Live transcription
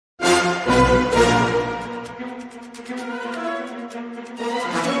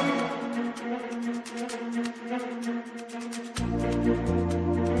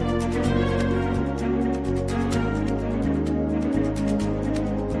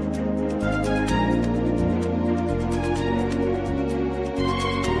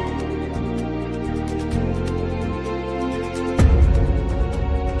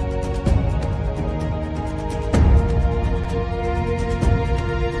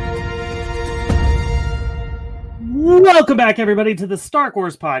Welcome back, everybody, to the Star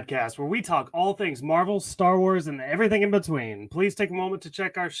Wars podcast, where we talk all things Marvel, Star Wars, and everything in between. Please take a moment to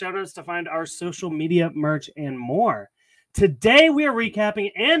check our show notes to find our social media, merch, and more. Today, we are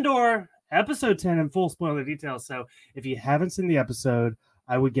recapping Andor, episode 10, in full spoiler details. So if you haven't seen the episode,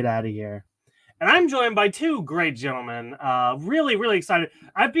 I would get out of here. And I'm joined by two great gentlemen. Really, really excited.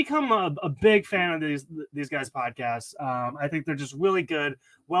 I've become a big fan of these guys' podcasts. I think they're just really good,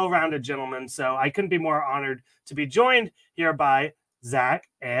 well-rounded gentlemen. So I couldn't be more honored to be joined here by Zach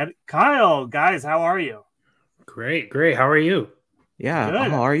and Kyle. Guys, how are you? Great. How are you? Yeah, Good.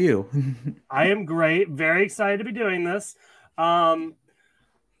 how are you? I am great. Very excited to be doing this.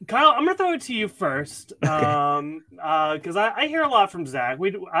 Kyle, I'm going to throw it to you first, because I hear a lot from Zach.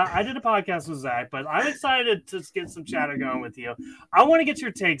 I did a podcast with Zach, but I'm excited to get some chatter going with you. I want to get your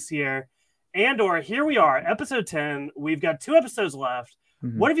takes here. Andor, here we are, episode 10. We've got 2 episodes left.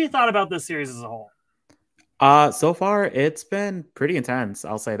 Mm-hmm. What have you thought about this series as a whole? So far, it's been pretty intense.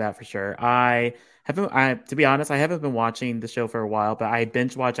 I'll say that for sure. To be honest, I haven't been watching the show for a while, but I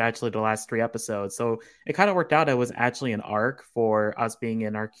binge watched actually the last 3 episodes. So it kind of worked out. It was actually an arc for us being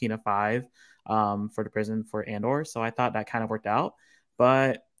in our Kino 5 for the prison for Andor. So I thought that kind of worked out,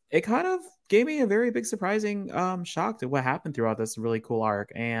 but it kind of gave me a very big surprising shock to what happened throughout this really cool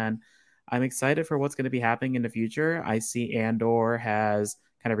arc. And I'm excited for what's going to be happening in the future. I see Andor has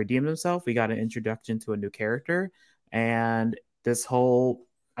kind of redeemed himself. We got an introduction to a new character, and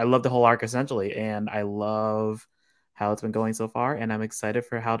I love the whole arc essentially, and I love how it's been going so far, and I'm excited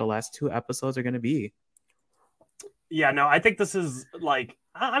for how the last 2 episodes are going to be. Yeah, no, I think this is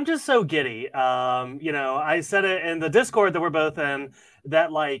I'm just so giddy. I said it in the Discord that we're both in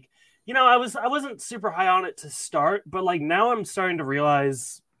that I wasn't super high on it to start, but now I'm starting to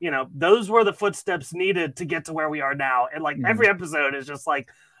realize, those were the footsteps needed to get to where we are now. And every episode is just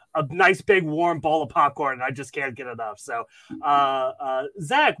a nice big warm bowl of popcorn, and I just can't get enough. So,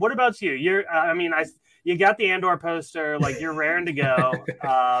 Zach, what about you? You got the Andor poster, you're raring to go.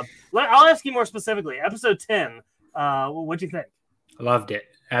 I'll ask you more specifically. Episode 10, what'd you think? Loved it.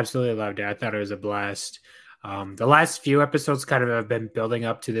 Absolutely loved it. I thought it was a blast. The last few episodes kind of have been building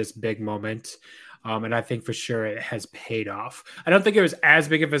up to this big moment. And I think for sure it has paid off. I don't think it was as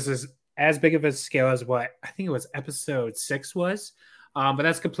big of a scale as what I think it was episode 6 was. But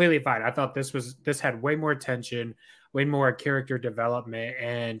that's completely fine. I thought this had way more tension, way more character development,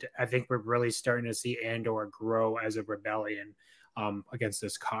 and I think we're really starting to see Andor grow as a rebellion against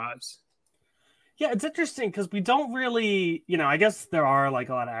this cause. Yeah, it's interesting because we don't really, I guess there are a lot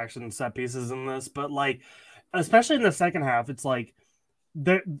of action set pieces in this, but especially in the second half, it's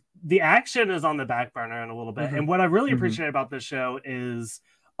the action is on the back burner in a little bit. Mm-hmm. And what I really appreciate about this show is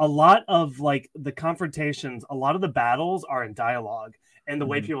a lot of the confrontations, a lot of the battles are in dialogue and the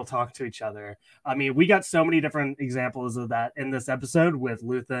way people talk to each other. I mean, we got so many different examples of that in this episode with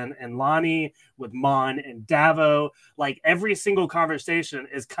Luthen and Lonnie, with Mon and Davo. Every single conversation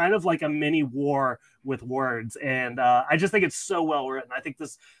is kind of like a mini war with words. And I just think it's so well written. I think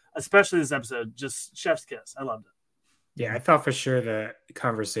especially this episode, just chef's kiss. I loved it. Yeah, I thought for sure the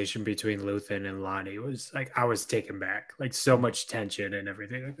conversation between Luthen and Lonnie was I was taken back. So much tension and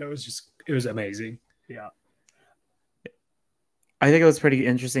everything. It was amazing. Yeah. I think it was pretty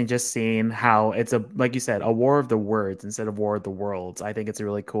interesting just seeing how it's like you said, a war of the words instead of war of the worlds. I think it's a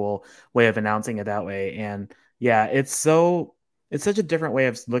really cool way of announcing it that way. And yeah, it's such a different way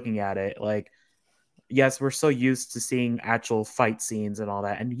of looking at it. Yes, we're so used to seeing actual fight scenes and all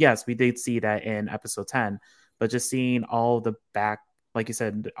that. And yes, we did see that in episode 10. But just seeing all the like you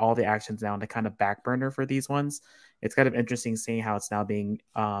said, all the actions now on the kind of back burner for these ones, it's kind of interesting seeing how it's now being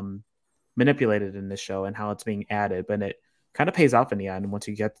manipulated in this show and how it's being added. But it kind of pays off in the end once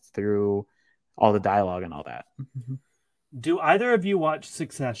you get through all the dialogue and all that. Do either of you watch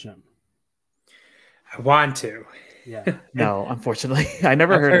Succession? I want to. Yeah. No, unfortunately. I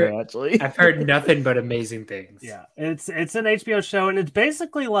never heard of it, actually. I've heard nothing but amazing things. Yeah. It's an HBO show, and it's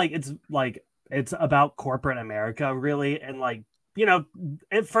basically it's about corporate America, really. And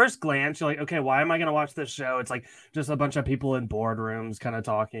at first glance, you're like, okay, why am I going to watch this show? It's just a bunch of people in boardrooms kind of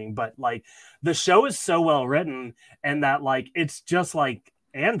talking. But the show is so well written, and that it's just like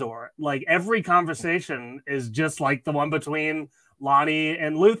Andor. Every conversation is just like the one between Lonnie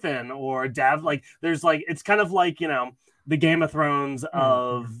and Luthen or Dav. There's it's kind of the Game of Thrones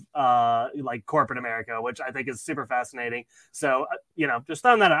of corporate America, which I think is super fascinating. So, just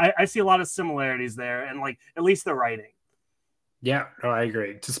on that, I see a lot of similarities there, and at least the writing. Yeah, no, I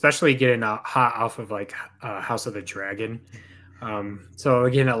agree. Especially getting hot off of House of the Dragon. So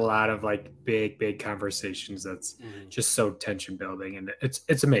again, a lot of big conversations that's just so tension building, and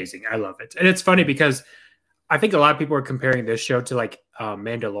it's amazing. I love it. And it's funny because I think a lot of people are comparing this show to like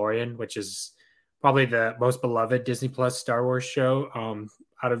Mandalorian, which is probably the most beloved Disney Plus Star Wars show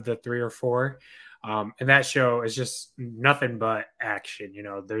out of the 3 or 4. And that show is just nothing but action. You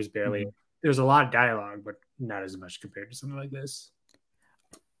know, there's a lot of dialogue, but not as much compared to something like this.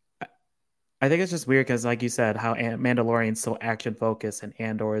 I think it's just weird because, like you said, how Mandalorian's so action focused and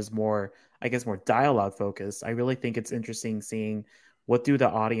Andor is more, I guess, more dialogue focused. I really think it's interesting seeing what do the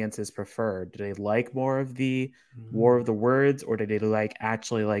audiences prefer. Do they like more of the war of the words, or do they like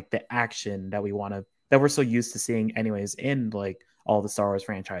actually like the action that we're so used to seeing anyways in like all the Star Wars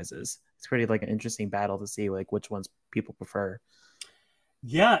franchises? It's pretty like an interesting battle to see like which ones people prefer.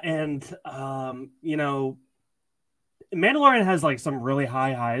 Yeah, and you know, Mandalorian has like some really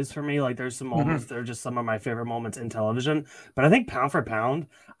high highs for me. Like there's some moments that are just some of my favorite moments in television. But I think pound for pound,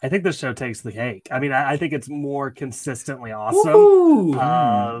 I think this show takes the cake. I mean, I think it's more consistently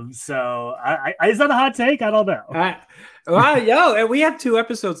awesome. So is that a hot take? I don't know. Well, and we have 2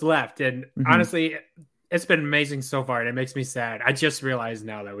 episodes left, and honestly, it's been amazing so far, and it makes me sad. I just realized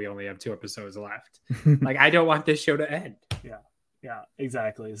now that we only have 2 episodes left. Like, I don't want this show to end. Yeah,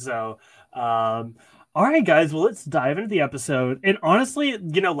 exactly. So, all right, guys. Well, let's dive into the episode. And honestly,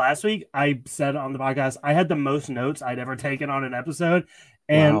 you know, last week I said on the podcast I had the most notes I'd ever taken on an episode,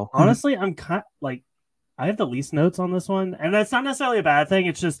 and honestly, I'm kind like I have the least notes on this one, and that's not necessarily a bad thing.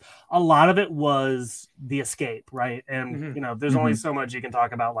 It's just a lot of it was the escape, right? And you know, there's only so much you can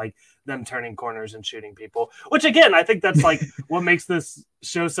talk about, like them turning corners and shooting people. Which again, I think that's like what makes this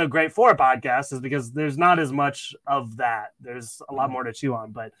show so great for a podcast, is because there's not as much of that. There's a lot more to chew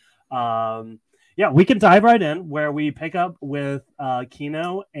on, but yeah, we can dive right in where we pick up with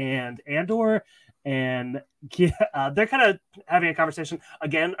Kino and Andor. And they're kind of having a conversation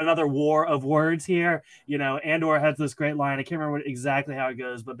again, another war of words here. You know, Andor has this great line. I can't remember exactly how it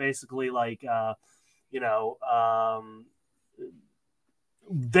goes, but basically, like, you know,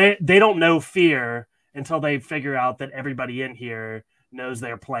 they don't know fear until they figure out that everybody in here knows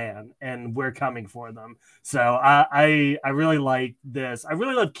their plan and we're coming for them. So I really like this. I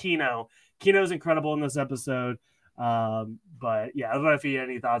really love Kino. Kino's incredible in this episode. But yeah, I don't know if you had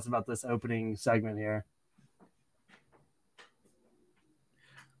any thoughts about this opening segment here.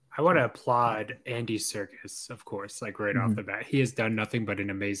 I want to applaud Andy Serkis, of course, like right off the bat. He has done nothing but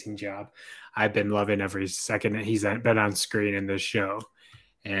an amazing job. I've been loving every second that he's been on screen in this show.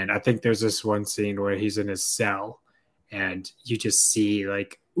 And I think there's this one scene where he's in his cell and you just see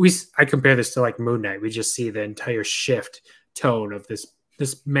like I compare this to like Moon Knight. We just see the entire shift tone of this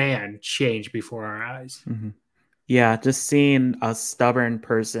man change before our eyes. Yeah, just seeing a stubborn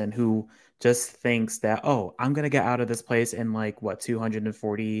person who just thinks that, oh, I'm going to get out of this place in like, what,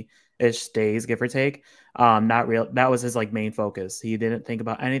 240-ish days, give or take. Not real. That was his like main focus. He didn't think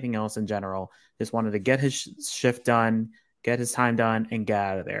about anything else in general. Just wanted to get his shift done, get his time done, and get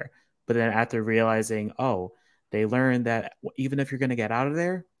out of there. But then after realizing, oh, they learned that even if you're going to get out of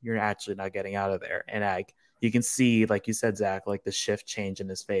there, you're actually not getting out of there. And like you can see, like you said, Zach, like the shift change in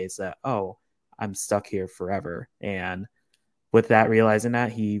his face that, oh, I'm stuck here forever. And with that, realizing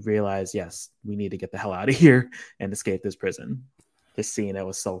that, he realized, yes, we need to get the hell out of here and escape this prison. Just seeing it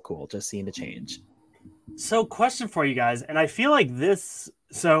was so cool, just seeing the change. So question for you guys, and I feel like this,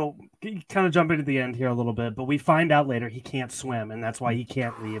 so kind of jump into the end here a little bit, but we find out later he can't swim, and that's why he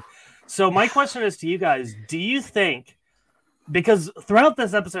can't leave. So my question is to you guys, do you think, because throughout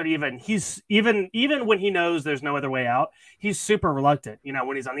this episode, he's even when he knows there's no other way out, he's super reluctant. You know,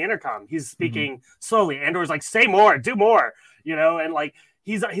 when he's on the intercom, he's speaking slowly. Andor's like, say more, do more, you know, and like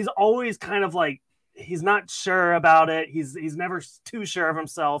he's always kind of like he's not sure about it. He's never too sure of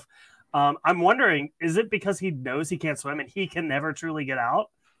himself. I'm wondering, is it because he knows he can't swim and he can never truly get out?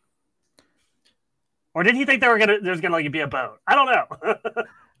 Or did he think there's gonna like be a boat? I don't know.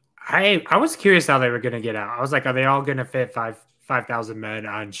 I was curious how they were going to get out. I was like, are they all going to fit 5,000 men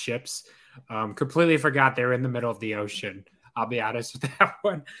on ships? Completely forgot they were in the middle of the ocean. I'll be honest with that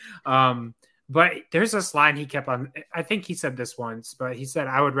one. But there's this line he kept on. I think he said this once, but he said,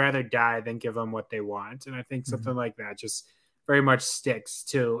 I would rather die than give them what they want. And I think something like that just very much sticks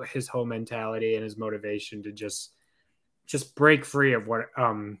to his whole mentality and his motivation to just break free of what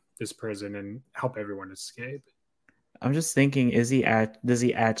this prison and help everyone escape. I'm just thinking, does he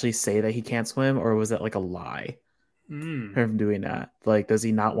actually say that he can't swim, or was it like a lie for him doing that? Like, does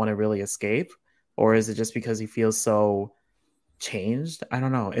he not want to really escape, or is it just because he feels so changed? I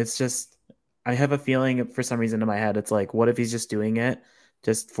don't know. It's just, I have a feeling for some reason in my head, it's like, what if he's just doing it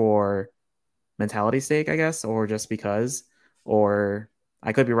just for mentality's sake, I guess, or just because, or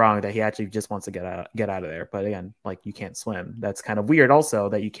I could be wrong that he actually just wants to get out of there. But again, like, you can't swim. That's kind of weird also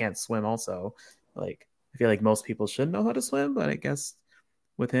that you can't swim also. Like, I feel like most people should know how to swim, but I guess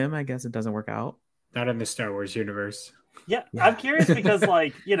with him, I guess it doesn't work out. Not in the Star Wars universe. Yeah, Yeah. I'm curious because,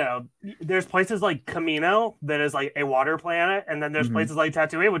 like, there's places like Camino that is like a water planet, and then there's Mhm. places like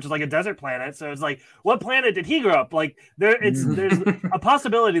Tatooine, which is like a desert planet. So it's like, what planet did he grow up? Like, there's a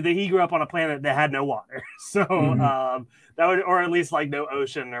possibility that he grew up on a planet that had no water. So that would, or at least like no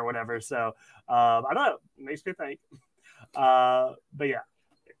ocean or whatever. So I don't know. It makes me think. But yeah.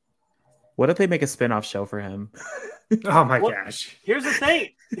 What if they make a spin-off show for him? Oh my Well, gosh. Here's the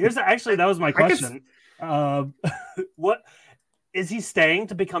thing. Actually, that was my question. What is he staying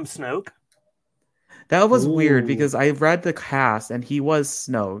to become Snoke? That was weird Ooh. because I read the cast and he was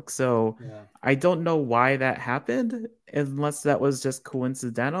Snoke. So Yeah. I don't know why that happened, unless that was just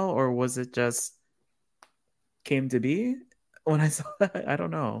coincidental or was it just came to be when I saw that? I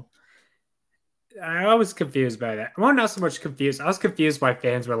don't know. I was confused by that. Well, not so much confused. I was confused why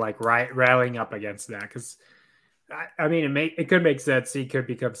fans were like rallying up against that because, I mean, it could make sense. He could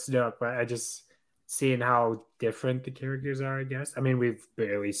become Snoke, but I just seeing how different the characters are. I guess. I mean, we've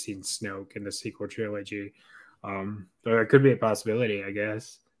barely seen Snoke in the sequel trilogy, but it could be a possibility. I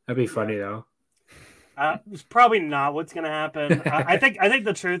guess that'd be funny though. It's probably not what's gonna happen. I think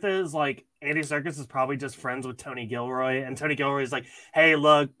the truth is like Andy Serkis is probably just friends with Tony Gilroy, and Tony Gilroy is like, "Hey,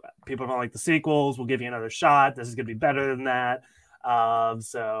 look, people don't like the sequels. We'll give you another shot. This is gonna be better than that."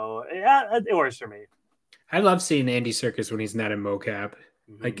 So yeah, it works for me. I love seeing Andy Serkis when he's not in mocap,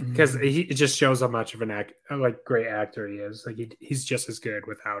 like because it just shows how much of an great actor he is. Like he's just as good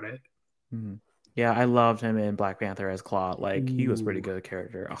without it. Mm-hmm. Yeah, I loved him in Black Panther as Claw. Like he was pretty good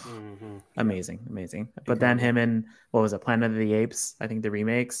character. Oh, amazing. But then him in what was it, Planet of the Apes? I think the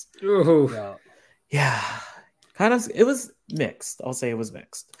remakes. Ooh. Yeah, kind of. It was mixed. I'll say it was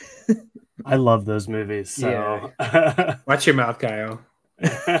mixed. I love those movies. So watch your mouth, Kyle.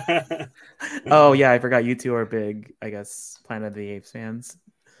 Oh yeah, I forgot you two are big, I guess, Planet of the Apes fans.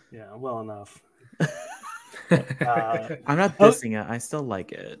 Yeah, well enough. I'm not dissing it. I still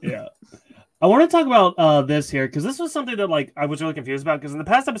like it. Yeah. I want to talk about this here because this was something that like I was really confused about because in the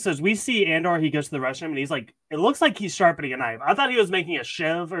past episodes we see Andor, he goes to the restroom and he's like, it looks like he's sharpening a knife. I thought he was making a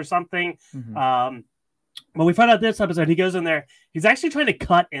shiv or something. But we find out this episode he goes in there, he's actually trying to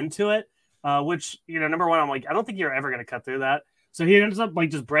cut into it, which number one, I'm like, I don't think you're ever going to cut through that. So he ends up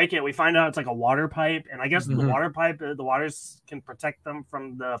like just breaking it. We find out it's like a water pipe, and I guess the water pipe, the waters can protect them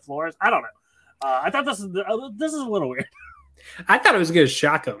from the floors. I don't know. I thought this is a little weird. I thought it was going to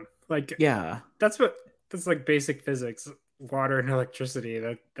shock him. Like, yeah, that's like basic physics, water and electricity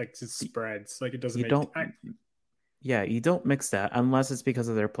that just spreads. Like it doesn't. You don't mix that unless it's because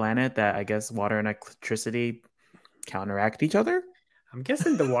of their planet that I guess water and electricity counteract each other. I'm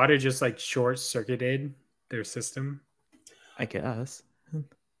guessing the water just like short circuited their system. I guess.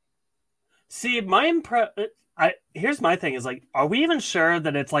 See, here's my thing is like, are we even sure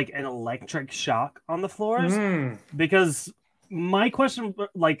that it's like an electric shock on the floors? Because my question,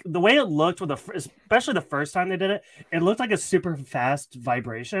 like the way it looked especially the first time they did it, it looked like a super fast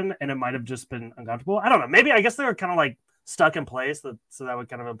vibration, and it might have just been uncomfortable. I don't know. Maybe I guess they were kind of like stuck in place, so that would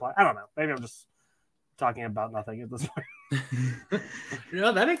kind of imply. I don't know. Maybe I'm just talking about nothing at this point.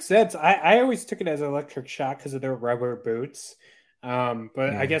 No, that makes sense. I always took it as an electric shock because of their rubber boots. But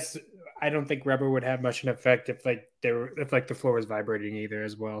I guess I don't think rubber would have much an effect if the floor was vibrating either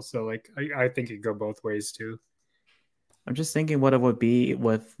as well. So like I think it could go both ways too. I'm just thinking what it would be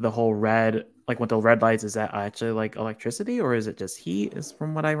with the whole red, like with the red lights. Is that actually like electricity or is it just heat? Is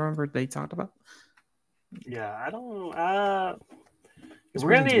from what I remember they talked about. Yeah, I don't.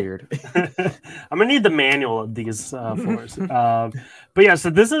 We're gonna need weird. I'm gonna need the manual of these floors. But yeah, so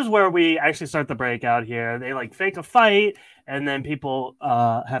this is where we actually start the breakout here. They like fake a fight, and then people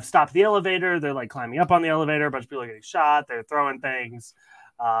have stopped the elevator. They're like climbing up on the elevator. A bunch of people are getting shot. They're throwing things.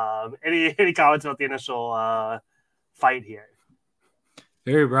 Any comments about the initial fight here?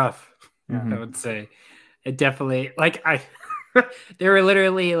 Very rough. I would say it definitely they were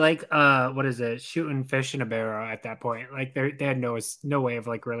literally like what is it, shooting fish in a barrel at that point. Like they had no way of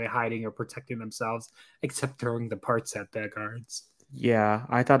like really hiding or protecting themselves except throwing the parts at the guards. Yeah,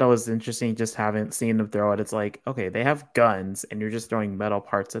 I thought that was interesting just having seen them throw it. It's like, okay, they have guns and you're just throwing metal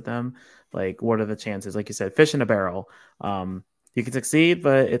parts at them. Like what are the chances? Like you said, fish in a barrel. You can succeed,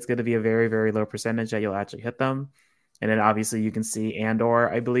 but it's going to be a very, very low percentage that you'll actually hit them. And then obviously you can see Andor,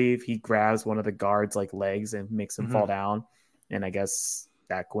 I believe he grabs one of the guards like legs and makes him fall down. And I guess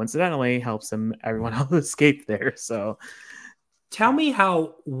that coincidentally helps everyone else escape there. So tell me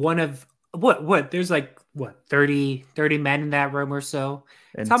how one of what there's like 30 men in that room or so.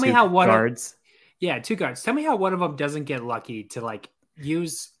 And tell me how one guards. Two guards. Tell me how one of them doesn't get lucky to like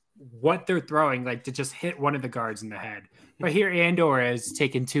use what they're throwing, like to just hit one of the guards in the head. But here Andor is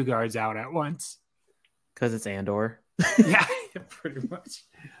taking 2 guards out at once. Because it's Andor. Yeah, pretty much.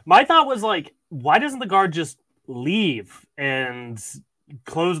 My thought was like, why doesn't the guard just leave and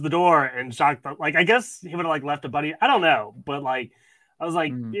close the door and shock the, like, I guess he would have like left a buddy. I don't know, but like, I was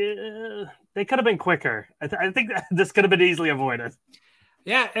like, they could have been quicker. I think that this could have been easily avoided.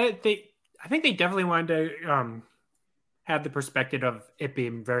 Yeah, I think they definitely wanted to have the perspective of it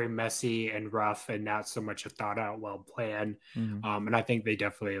being very messy and rough and not so much a thought out, well planned. And I think they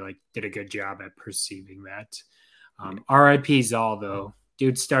definitely like did a good job at perceiving that. R.I.P. Zal though.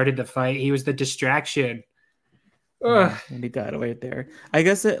 Dude started the fight. He was the distraction. And he died right there. I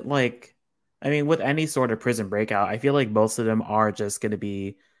guess it like, I mean, with any sort of prison breakout, I feel like most of them are just going to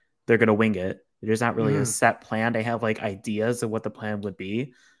be, they're going to wing it. There's not really a set plan. They have like ideas of what the plan would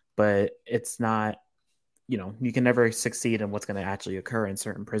be, but it's not, you know, you can never succeed in what's going to actually occur in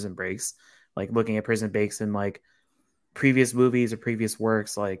certain prison breaks. Like looking at prison breaks in like previous movies or previous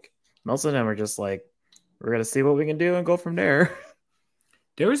works, like most of them are just like, we're going to see what we can do and go from there.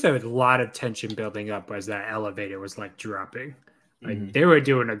 There was a lot of tension building up as that elevator was like dropping. Like they were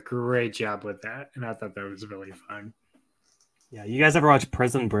doing a great job with that. And I thought that was really fun. Yeah. You guys ever watch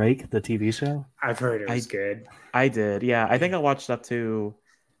Prison Break, the TV show? I've heard it was good. I did. Yeah. I think I watched up to,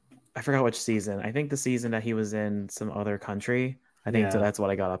 I forgot which season. I think the season that he was in some other country. I think so that's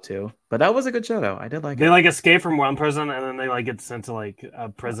what I got up to. But that was a good show though. I did like it. They like escape from one prison and then they like get sent to like a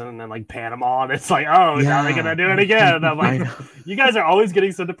prison and then like Panama and it's like, oh, now they're gonna do it again. And I'm like, you guys are always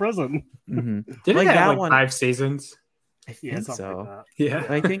getting sent to prison. Didn't like it have like 5 seasons? I think so.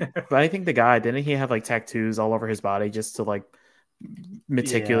 Like yeah. But I think the guy, didn't he have like tattoos all over his body just to like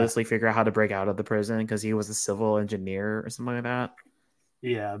meticulously figure out how to break out of the prison because he was a civil engineer or something like that?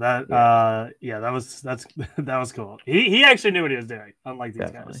 Yeah, that was cool. He actually knew what he was doing, unlike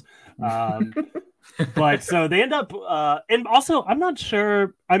these guys. But so they end up and also I'm not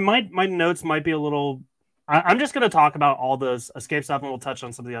sure, my notes might be a little, I'm just going to talk about all this escape stuff and we'll touch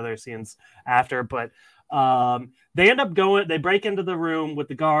on some of the other scenes after, but they end up they break into the room with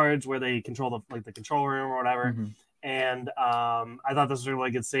the guards where they control the control room or whatever. And I thought this was a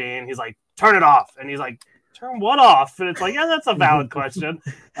really good scene. He's like, turn it off. And he's like, turn what off? And it's like, yeah, that's a valid question.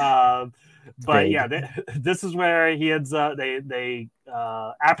 But yeah, this is where he heads they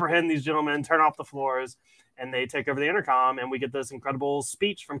apprehend these gentlemen, turn off the floors, and they take over the intercom, and we get this incredible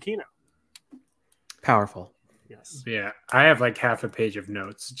speech from Kino. Powerful. Yes. Yeah, I have like half a page of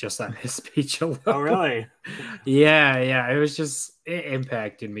notes just on his speech alone. Oh, really? Yeah. It was just, it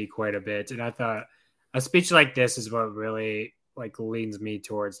impacted me quite a bit, and I thought a speech like this is what really like leans me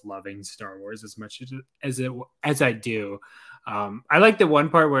towards loving Star Wars as much as I do. I like the one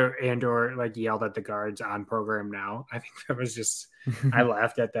part where Andor like yelled at the guards on program now. I think that was just I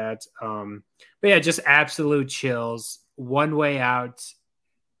laughed at that. But yeah, just absolute chills. One way out,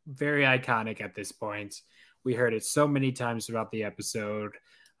 very iconic at this point. We heard it so many times throughout the episode.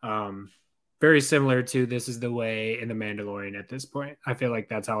 Very similar to "This is the way" in The Mandalorian at this point. I feel like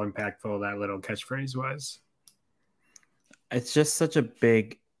that's how impactful that little catchphrase was. It's just such a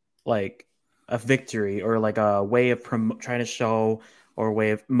big, like, a victory or like a way of trying to show or a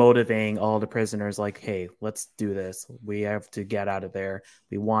way of motivating all the prisoners. Like, hey, let's do this. We have to get out of there.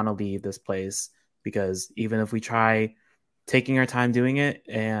 We want to leave this place because even if we try taking our time doing it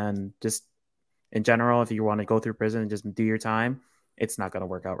and just in general, if you want to go through prison and just do your time, it's not going to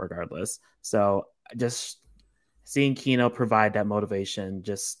work out regardless. So just seeing Kino provide that motivation,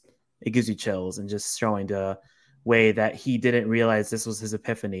 just it gives you chills and just showing the way that he didn't realize this was his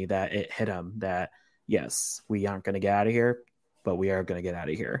epiphany, that it hit him that yes, we aren't going to get out of here, but we are going to get out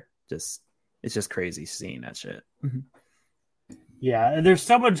of here. It's just crazy seeing that shit. Yeah, and there's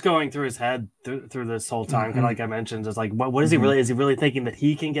so much going through his head through this whole time. Like I mentioned, just like what is he really? Is he really thinking that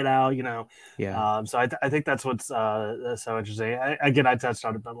he can get out? You know? Yeah. So I think that's what's so interesting. I touched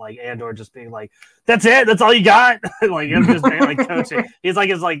on it, but like Andor just being like, "That's it. That's all you got." Like him just being like coaching. He's like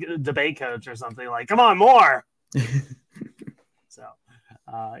his like debate coach or something. Like, come on, more. So,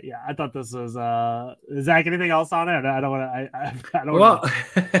 yeah, I thought this was Zach. Anything else on it? I don't want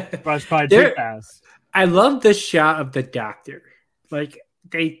to brush by too fast. I love the shot of the doctor. Like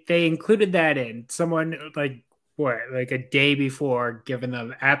they included that in someone like a day before, giving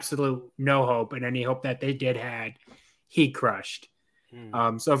them absolute no hope and any hope that they had, he crushed.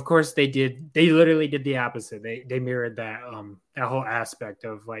 So of course they literally did the opposite. They mirrored that whole aspect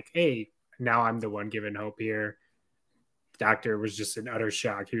of like, hey, now I'm the one giving hope here. Doctor was just in utter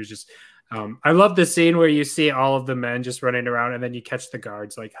shock. He was just I love the scene where you see all of the men just running around and then you catch the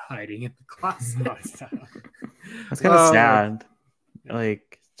guards like hiding in the closet. That's kind of sad.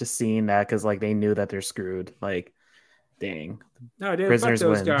 Like just seeing that because like they knew that they're screwed. Like, dang, No, dude, fuck prisoners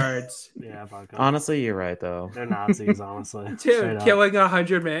those win. guards. Yeah, fuck 'em. Honestly, you're right though. They're Nazis, honestly. Straight Dude, up. killing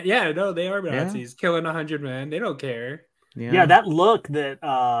 100 men. Yeah, no, they are Yeah, Nazis. Killing 100 men. They don't care. Yeah, yeah. that look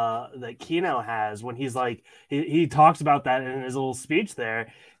that Kino has when he's like he talks about that in his little speech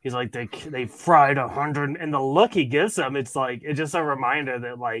there. He's like they fried 100, and the look he gives them, it's like it's just a reminder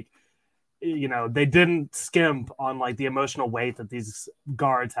that like they didn't skimp on like the emotional weight that these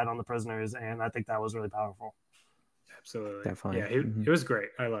guards had on the prisoners, and I think that was really powerful. Absolutely. Definitely. Yeah, it was great.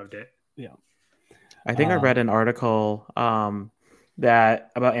 I loved it. Yeah. I think I read an article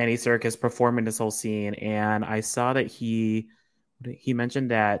that about Andy Serkis performing this whole scene, and I saw that he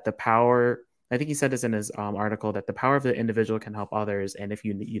mentioned that the power. I think he said this in his article that the power of the individual can help others, and if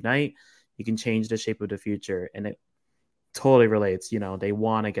you unite, you can change the shape of the future. And it totally relates. They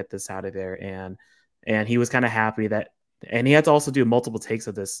want to get this out of there, and he was kind of happy that, and he had to also do multiple takes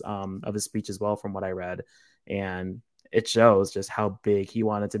of this of his speech as well, from what I read, and it shows just how big he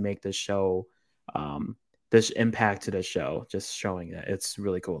wanted to make this show. This impact to the show, just showing that it's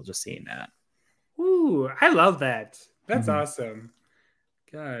really cool just seeing that. Ooh, I love that. That's awesome.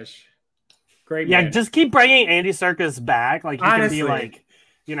 Gosh. Great. Yeah, man. just keep bringing Andy Serkis back. Like he Honestly. can be like,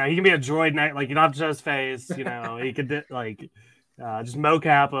 he can be a droid knight. Like you don't have to show his face. He could like just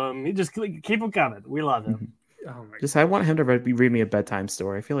mocap him. You just keep him coming. We love him. Oh my Just I want him to read me a bedtime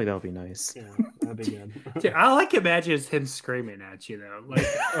story. I feel like that would be nice. Yeah, that'd be good. Dude, I like imagine him screaming at you though. Like,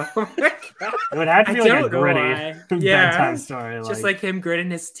 oh my god. It would have to be like a gritty Yeah. bedtime story. Just like him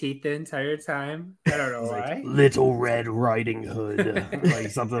gritting his teeth the entire time. I don't know why. Like, Little Red Riding Hood. Like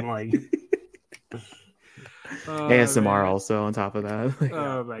something like ASMR man. also on top of that.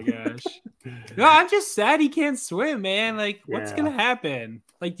 Oh my gosh. No, I'm just sad he can't swim, man. Like, what's gonna happen?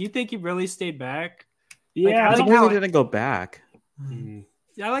 Like, do you think he really stayed back? Yeah, I think he didn't go back. I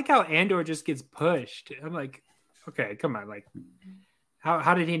like how Andor just gets pushed. I'm like, okay, come on. Like,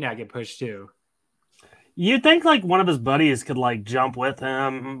 how did he not get pushed too? You'd think like one of his buddies could like jump with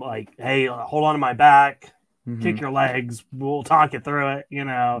him, like, hey, hold on to my back, kick your legs, we'll talk it through it.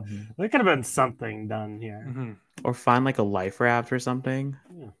 There could have been something done here. Or find like a life raft or something.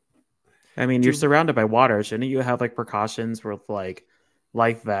 Yeah. I mean, you're surrounded by water. Shouldn't you have like precautions with like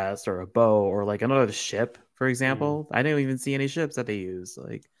life vest or a bow or like another ship, for example? I didn't even see any ships that they use,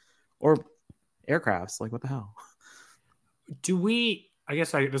 like, or aircrafts. Like, what the hell? I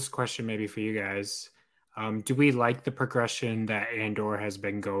guess this is a question maybe for you guys. Do we like the progression that Andor has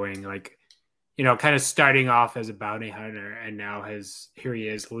been going? Like, kind of starting off as a bounty hunter, and now here he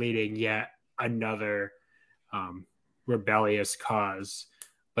is leading yet another rebellious cause.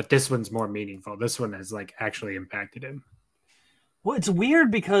 But this one's more meaningful. This one has like actually impacted him. Well, it's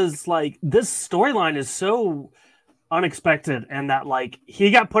weird because like this storyline is so unexpected, and that like he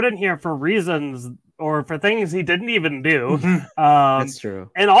got put in here for reasons or for things he didn't even do. That's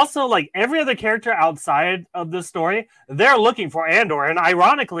true. And also, like every other character outside of this story, they're looking for Andor, and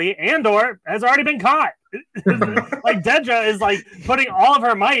ironically, Andor has already been caught. Like Dedra is like putting all of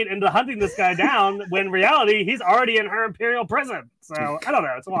her might into hunting this guy down, when in reality he's already in her imperial prison. So I don't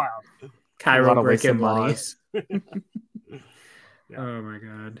know, it's wild. Cairo breaking money. laws. Oh my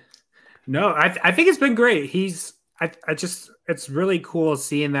god. No, I think it's been great. It's really cool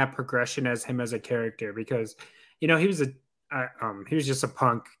seeing that progression as him as a character, because he was just a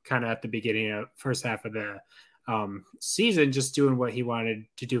punk kind of at the beginning of first half of the season, just doing what he wanted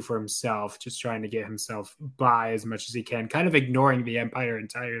to do for himself, just trying to get himself by as much as he can, kind of ignoring the Empire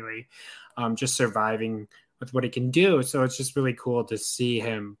entirely, just surviving with what he can do. So it's just really cool to see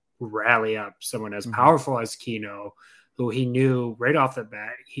him rally up someone as powerful as Kino, who he knew right off the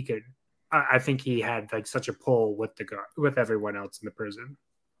bat he could. I think he had like such a pull with everyone else in the prison.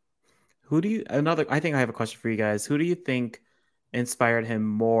 I think I have a question for you guys. Who do you think inspired him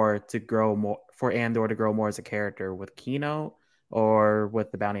more to grow more, for Andor to grow more as a character, with Kino or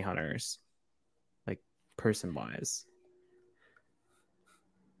with the bounty hunters? Like person wise.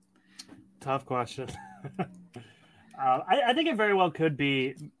 Tough question. I think it very well could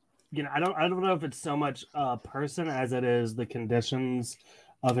be. I don't know if it's so much a person as it is the conditions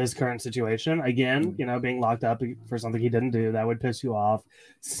of his current situation. Again, being locked up for something he didn't do, that would piss you off.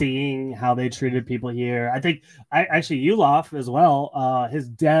 Seeing how they treated people here. I think Yulof as well, his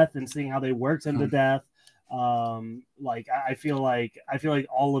death, and seeing how they worked him to death. I feel like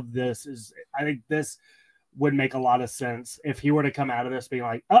all of this I think this would make a lot of sense if he were to come out of this being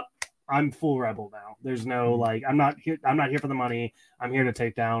like, oh, I'm full rebel now. There's no like, I'm not here for the money. I'm here to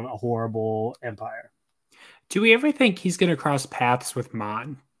take down a horrible empire. Do we ever think he's going to cross paths with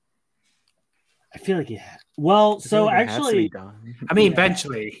Mon? I feel like well, I feel so like it has to be actually, done. I mean, yeah,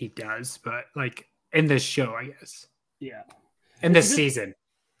 eventually he does, but like in this show, I guess. yeah, In it's a this good. season.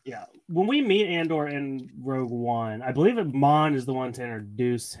 Yeah, when we meet Andor in Rogue One, I believe Mon is the one to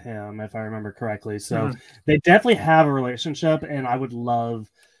introduce him, if I remember correctly. So Mhm. they definitely have a relationship, and I would love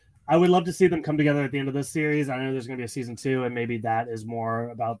to see them come together at the end of this series. I know there's going to be a season 2, and maybe that is more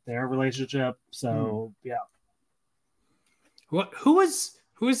about their relationship. So yeah. What who is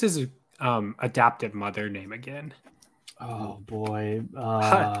his adoptive mother name again? Oh boy,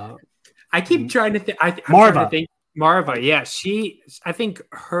 I keep trying to think. I'm trying to Marva. think. Marva, yeah, she. I think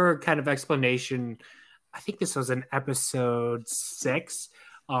her kind of explanation. I think this was in episode 6,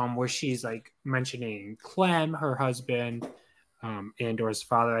 where she's like mentioning Clem, her husband, Andor's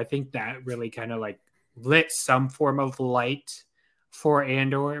father. I think that really kind of like lit some form of light for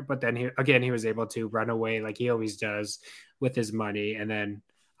Andor, but then he was able to run away like he always does with his money, and then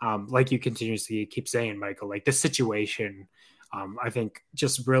like you continuously keep saying, Michael, like the situation I think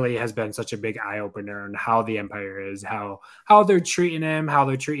just really has been such a big eye opener on how the Empire is, how they're treating him, how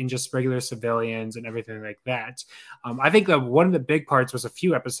they're treating just regular civilians and everything like that. I think that one of the big parts was a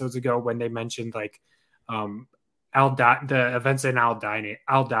few episodes ago when they mentioned like um, the events in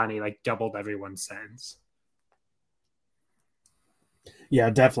Aldani like doubled everyone's sentence. Yeah,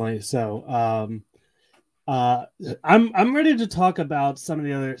 definitely. So uh, I'm ready to talk about some of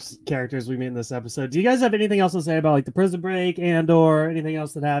the other characters we meet in this episode. Do you guys have anything else to say about like the prison break and or anything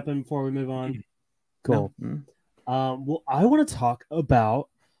else that happened before we move on? Cool. No. Well, I want to talk about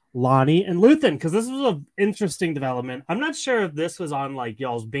Lonnie and Luthen because this was an interesting development. I'm not sure if this was on like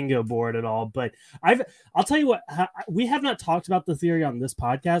y'all's bingo board at all, but I'll tell you what, we have not talked about the theory on this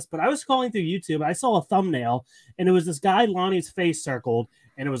podcast, but I was scrolling through YouTube. I saw a thumbnail and it was this guy Lonnie's face circled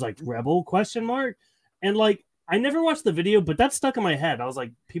and it was like rebel question mark. And like I never watched the video, but that stuck in my head. I was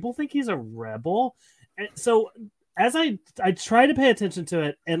like, people think he's a rebel. And so as I try to pay attention to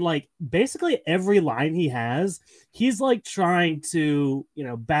it, and like basically every line he has, he's like trying to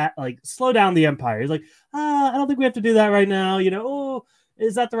like slow down the Empire. He's like, I don't think we have to do that right now. Oh,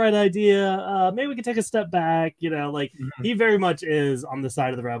 is that the right idea? Maybe we can take a step back. Like Mhm. he very much is on the side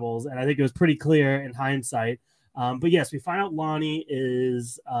of the rebels, and I think it was pretty clear in hindsight. But yes, we find out Lonnie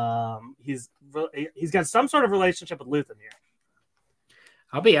is he's got some sort of relationship with Luthen here.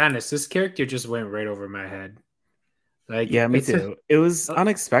 I'll be honest, this character just went right over my head. Like Yeah, me too. It was uh,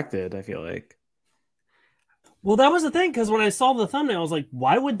 unexpected, I feel like. Well, that was the thing because when I saw the thumbnail, I was like,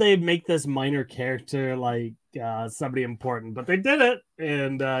 "Why would they make this minor character like somebody important?" But they did it,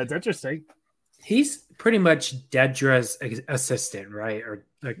 and it's interesting. he's pretty much Dedra's assistant, right? Or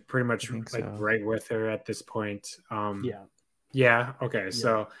like pretty I much think like so. right with her at this point. Yeah, Yeah. Okay. yeah,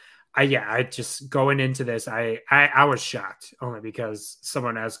 So, I just going into this, I was shocked only because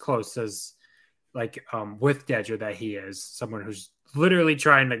someone as close as like with Dedra that he is, someone who's literally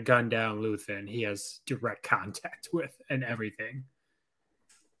trying to gun down Luthen, he has direct contact with and everything.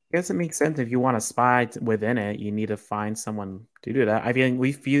 I guess it makes sense if you want to spy within it, you need to find someone to do that. I mean,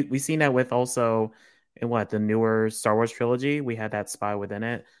 we've seen that with also in the newer Star Wars trilogy, we had that spy within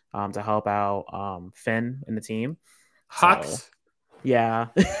it to help out Finn and the team. So Hux. yeah,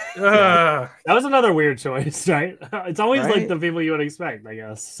 yeah. That was another weird choice, right? It's always like right. the people you would expect, I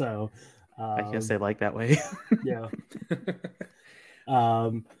guess. So, I guess they like that way. yeah.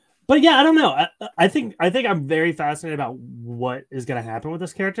 But yeah, I don't know. I think I'm very fascinated about what is going to happen with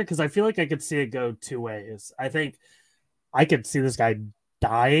this character because I feel like I could see it go two ways. I think I could see this guy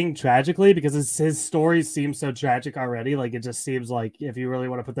dying tragically because his story seems so tragic already. Like it just seems like if you really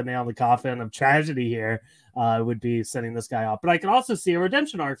want to put the nail in the coffin of tragedy here, it would be sending this guy off. But I could also see a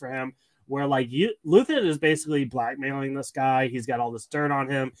redemption arc for him where like Luthen is basically blackmailing this guy. He's got all this dirt on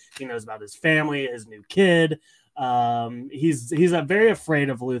him. He knows about his family, his new kid. He's very afraid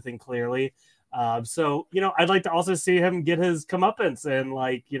of Luthen clearly. So I'd like to also see him get his comeuppance and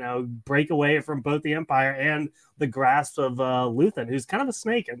like break away from both the Empire and the grasp of Luthen, who's kind of a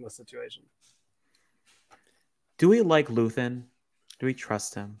snake in this situation. Do we like Luthen? Do we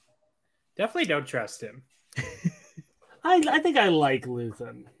trust him? Definitely don't trust him. I think I like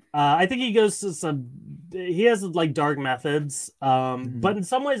Luthen. I think he goes to he has like dark methods. But in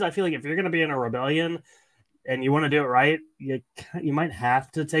some ways I feel like if you're going to be in a rebellion and you want to do it right, you might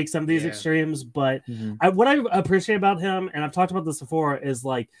have to take some of these extremes. But what I appreciate about him, and I've talked about this before, is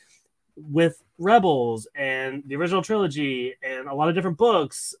like with Rebels and the original trilogy and a lot of different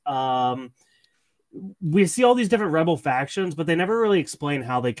books, we see all these different rebel factions, but they never really explain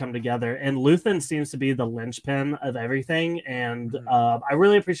how they come together. And Luthen seems to be the linchpin of everything, and I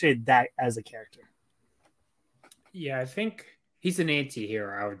really appreciate that as a character. Yeah, I think he's an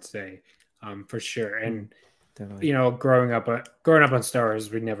anti-hero, I would say. for sure. And Definitely. growing up on Star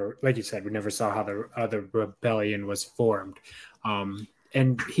Wars, we never, like you said, we never saw how the rebellion was formed.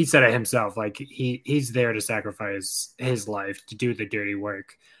 And he said it himself, like he's there to sacrifice his life to do the dirty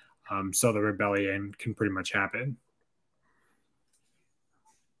work, so the rebellion can pretty much happen.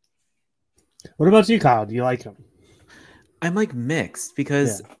 What about you, Kyle? Do you like him? I'm like mixed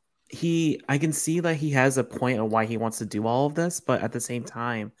because I can see that he has a point on why he wants to do all of this, but at the same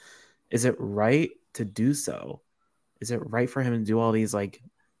time, is it right to do so? Is it right for him to do all these like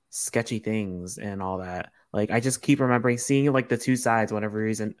sketchy things and all that? Like I just keep remembering seeing like the two sides whenever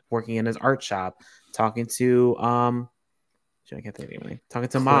he's working in his art shop, talking to I can't think of anything. Talking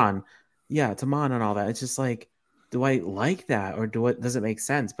to Mon. Yeah, to Mon and all that. It's just like, do I like that or does it make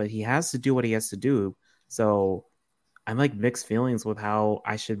sense? But he has to do what he has to do. So I'm like mixed feelings with how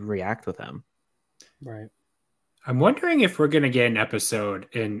I should react with him. Right. I'm wondering if we're going to get an episode,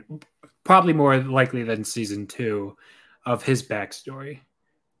 in probably more likely than season 2, of his backstory,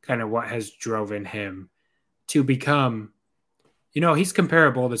 kind of what has driven him to become, he's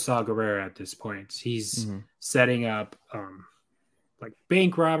comparable to Saw Gerrera at this point. He's setting up like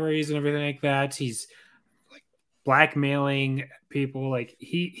bank robberies and everything like that. He's like blackmailing people. Like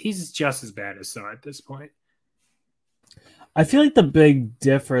he's just as bad as Saw at this point. I feel like the big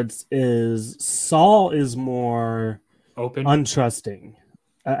difference is Saul is more open, untrusting.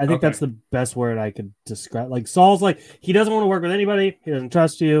 I think that's the best word I could describe. Like Saul's like, he doesn't want to work with anybody. He doesn't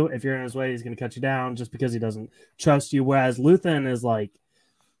trust you. If you're in his way, he's going to cut you down just because he doesn't trust you. Whereas Luthen is like,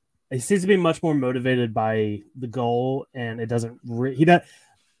 he seems to be much more motivated by the goal, and it doesn't.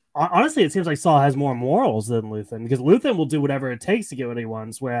 Honestly, it seems like Saul has more morals than Luthen, because Luthen will do whatever it takes to get what he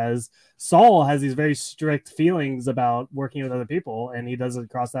wants, whereas Saul has these very strict feelings about working with other people, and he doesn't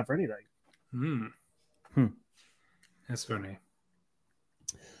cross that for anything. That's funny.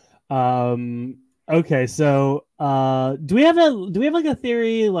 Okay, so do we have like a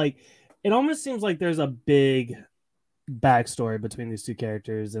theory? Like, it almost seems like there's a big backstory between these two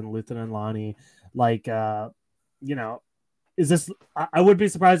characters and Luthen and Lonnie. Like, is this? I would be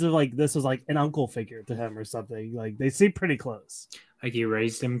surprised if like this was like an uncle figure to him or something. Like they seem pretty close. Like he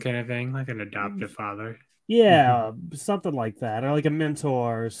raised him, kind of thing, like an adoptive father. Yeah, something like that, or like a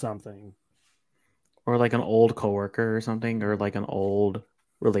mentor or something, or like an old coworker or something, or like an old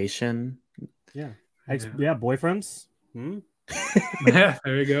relation. Yeah, boyfriends. Yeah,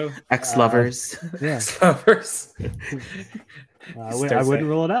 there we go. Ex-lovers. Ex-lovers. I wouldn't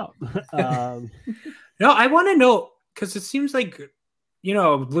rule it out. No, I want to know, because it seems like,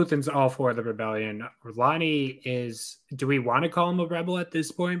 Luthen's all for the rebellion. Lonnie is, do we want to call him a rebel at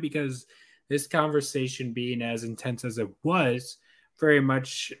this point? Because this conversation being as intense as it was very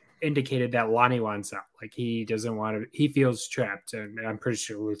much indicated that Lonnie wants out. Like he doesn't want to, he feels trapped. And I'm pretty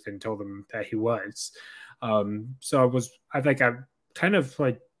sure Luthen told him that he was. So I think I kind of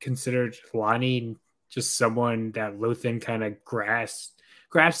like considered Lonnie just someone that Luthen kind of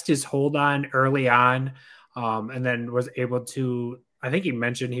grasped his hold on early on. And then was able to, I think he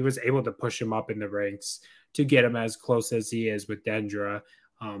mentioned he was able to push him up in the ranks to get him as close as he is with Dendra.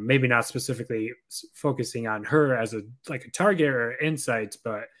 Maybe not specifically focusing on her as a target or insights,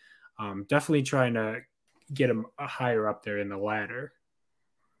 but definitely trying to get him higher up there in the ladder.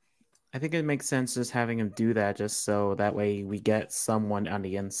 I think it makes sense just having him do that, just so that way we get someone on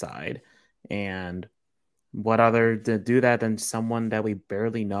the inside. And what other to do that than someone that we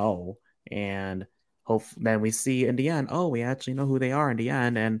barely know? And then we see in the end, we actually know who they are in the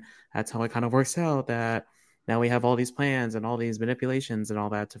end. And that's how it kind of works out, that now we have all these plans and all these manipulations and all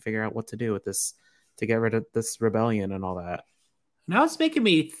that to figure out what to do with this, to get rid of this rebellion and all that. Now it's making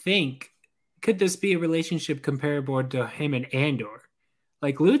me think, could this be a relationship comparable to him and Andor?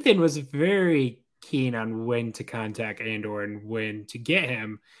 Like Luthen was very keen on when to contact Andor and when to get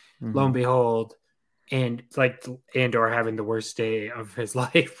him. Lo and behold, and like Andor having the worst day of his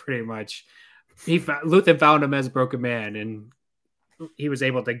life, pretty much. Luthen found him as a broken man, and he was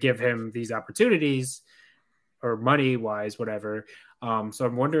able to give him these opportunities, or money wise, whatever. So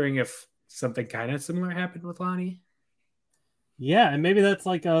I'm wondering if something kind of similar happened with Lonnie. Yeah, and maybe that's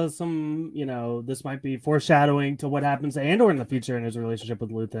like some, this might be foreshadowing to what happens to Andor in the future in his relationship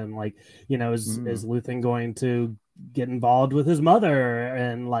with Luthen. Like, is Luthen going to get involved with his mother,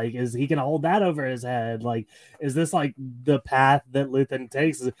 and like, is he gonna hold that over his head? Like, is this like the path that Luthen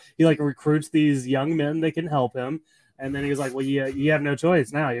takes? He like recruits these young men that can help him, and then he's like, well, you have no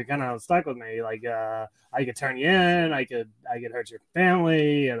choice now. You're kind of stuck with me. Like, I could turn you in. I could hurt your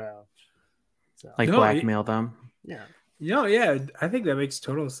family. So, blackmail them. Yeah. Yeah, I think that makes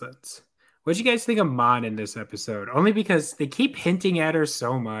total sense. What do you guys think of Mon in this episode? Only because they keep hinting at her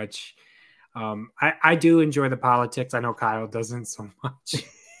so much. I do enjoy the politics. I know Kyle doesn't so much.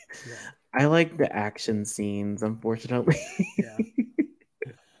 Yeah. I like the action scenes, unfortunately. Yeah.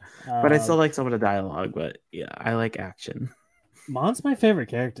 But I still like some of the dialogue. But yeah, I like action. Mon's my favorite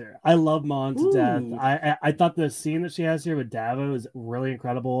character. I love Mon to death. Ooh. I thought the scene that she has here with Davo is really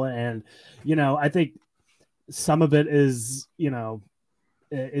incredible, and I think some of it is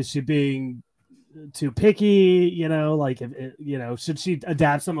is she being too picky? Like if should she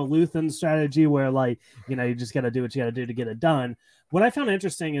adapt some of Luthen's strategy where like you just got to do what you got to do to get it done. What I found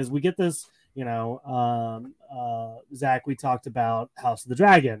interesting is we get this. Zach, we talked about House of the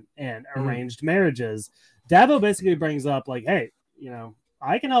Dragon and arranged marriages. Davo basically brings up like, hey,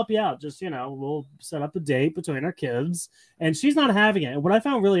 I can help you out. Just, we'll set up a date between our kids. And she's not having it. And what I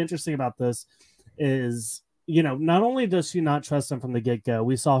found really interesting about this is, not only does she not trust him from the get-go,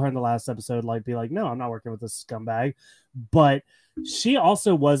 we saw her in the last episode, like, be like, no, I'm not working with this scumbag. But she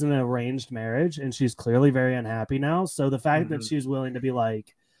also was in an arranged marriage and she's clearly very unhappy now. So the fact that she's willing to be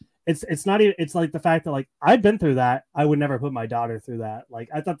like, it's not even, it's like the fact that like I've been through that. I would never put my daughter through that. Like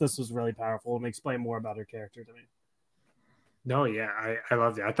I thought this was really powerful and explain more about her character to me. No, yeah, I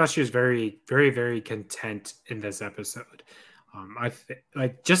loved it. I thought she was very, very, very content in this episode.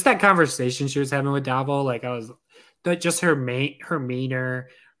 Like just that conversation she was having with Davo, like I was just her manner,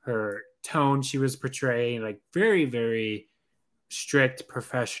 her tone she was portraying, like very, very strict,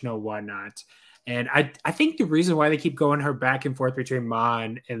 professional, whatnot. And I think the reason why they keep going her back and forth between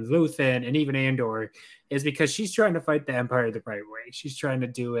Mon and Luthen and even Andor is because she's trying to fight the Empire the right way. She's trying to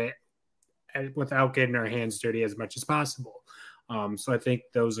do it without getting her hands dirty as much as possible. So I think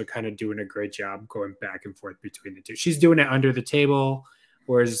those are kind of doing a great job going back and forth between the two. She's doing it under the table,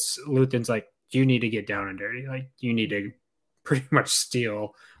 whereas Luthen's like, you need to get down and dirty. Like you need to pretty much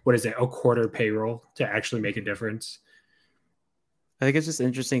steal, what is it, a quarter payroll to actually make a difference. I think it's just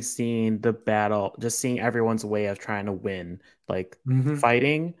interesting seeing the battle, just seeing everyone's way of trying to win, like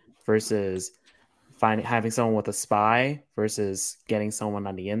fighting versus having someone with a spy versus getting someone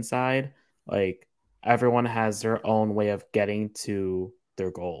on the inside. Like everyone has their own way of getting to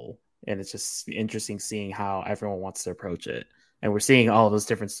their goal. And it's just interesting seeing how everyone wants to approach it. And we're seeing all those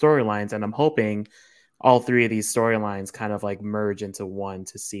different storylines. And I'm hoping all three of these storylines kind of like merge into one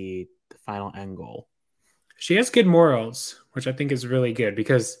to see the final end goal. She has good morals, which I think is really good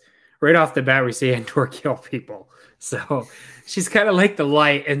because right off the bat, we see Andor kill people. So she's kind of like the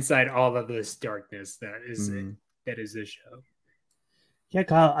light inside all of this darkness that is this show. Yeah,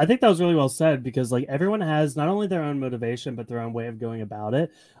 Kyle, I think that was really well said because like everyone has not only their own motivation, but their own way of going about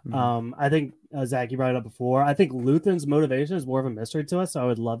it. I think, Zach, you brought it up before. I think Luthen's motivation is more of a mystery to us. So I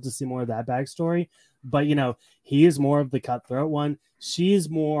would love to see more of that backstory. But, he is more of the cutthroat one. She's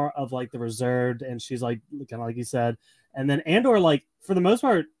more of like the reserved and she's like, kind of like you said. And then Andor, like for the most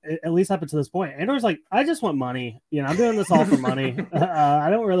part, at least up to this point, Andor's like, I just want money. I'm doing this all for money. I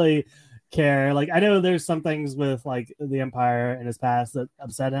don't really care. Like I know there's some things with like the Empire in his past that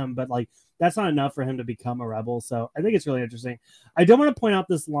upset him, but like that's not enough for him to become a rebel. So I think it's really interesting. I do want to point out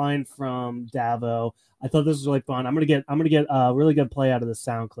this line from Davo. I thought this was really fun. I'm gonna get a really good play out of the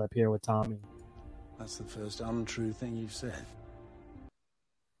sound clip here with Tommy. That's the first untrue thing you've said.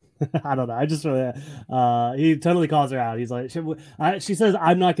 I don't know. I just really, he totally calls her out. He's like, she says,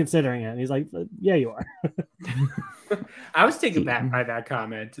 I'm not considering it. And he's like, yeah, you are. I was taken back by that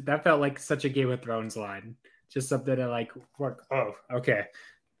comment. That felt like such a Game of Thrones line. Just something to like work. Oh, okay.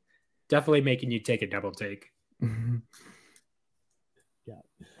 Definitely making you take a double take. Yeah.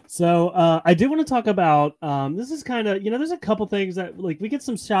 So I do want to talk about this is kind of there's a couple things that like we get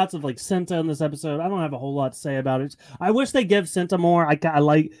some shots of like Cinta in this episode. I don't have a whole lot to say about it. I wish they give Cinta more. I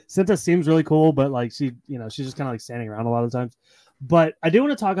like Cinta seems really cool, but like she's just kind of like standing around a lot of times. But I do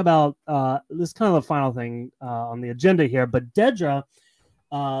want to talk about this kind of the final thing on the agenda here. But Dedra,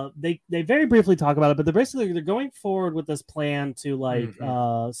 they very briefly talk about it, but they're going forward with this plan to like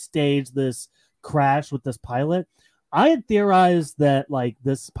stage this crash with this pilot. I had theorized that like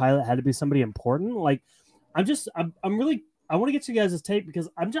this pilot had to be somebody important. Like, I want to get you guys' take because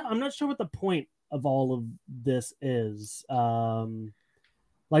I'm not sure what the point of all of this is.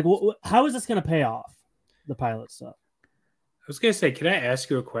 Like, how is this going to pay off the pilot stuff? I was going to say, can I ask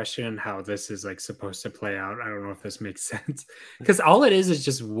you a question on how this is like supposed to play out? I don't know if this makes sense because all it is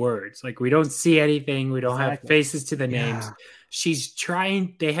just words. Like we don't see anything. We don't have faces to the names. She's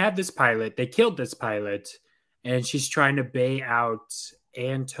trying, they have this pilot. They killed this pilot. And she's trying to bait out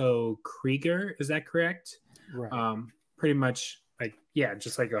Anto Krieger. Is that correct? Right. Pretty much like, yeah,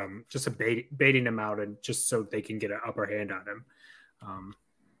 just like baiting him out and just so they can get an upper hand on him.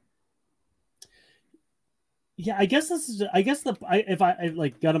 Yeah, I guess this is. I guess if I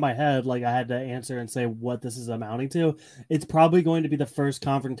like got in my head, like I had to answer and say what this is amounting to. It's probably going to be the first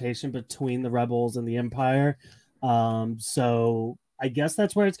confrontation between the rebels and the Empire. So I guess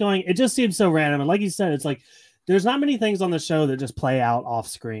that's where it's going. It just seems so random, and like you said, it's like there's not many things on the show that just play out off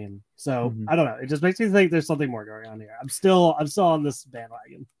screen. So Mhm. I don't know. It just makes me think there's something more going on here. I'm still on this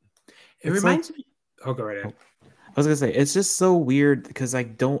bandwagon. It It's reminds me. Oh, go right ahead. I was gonna say it's just so weird because I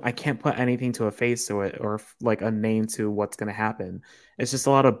can't put anything to a face to it or like a name to what's gonna happen. It's just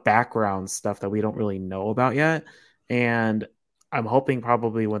a lot of background stuff that we don't really know about yet, and I'm hoping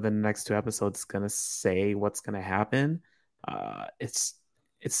probably within the next two episodes it's gonna say what's gonna happen. It's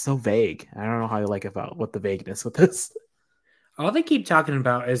so vague. I don't know how you like about what the vagueness with this. All they keep talking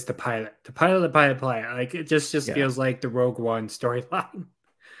about is the pilot, the pilot. Like it just Yeah. feels like the Rogue One storyline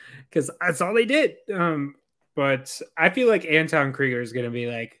because that's all they did. But I feel like Anton Krieger is going to be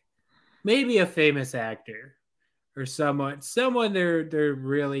like maybe a famous actor or someone they're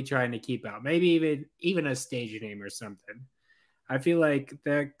really trying to keep out. Maybe even a stage name or something. I feel like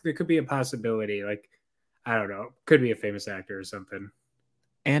there could be a possibility. Like I don't know, could be a famous actor or something.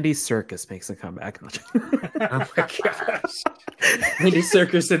 Andy Serkis makes a comeback. Oh my gosh, Andy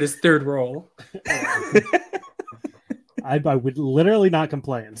Serkis in his third role. I would literally not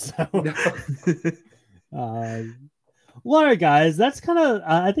complain. So. No. Well, all right, guys, that's kind of.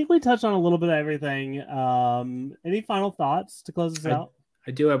 I think we touched on a little bit of everything. Any final thoughts to close this out?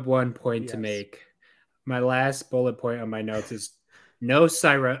 I do have one point to make. My last bullet point on my notes is no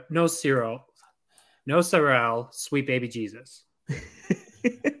Cyril, sweet baby Jesus.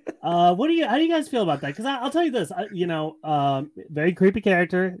 How do you guys feel about that? Because I'll tell you this, very creepy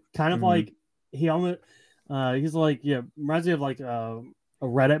character, kind of like he almost, he's like reminds me of like a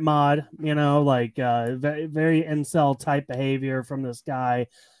Reddit mod, like very very incel type behavior from this guy.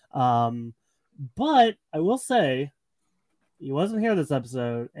 But I will say, he wasn't here this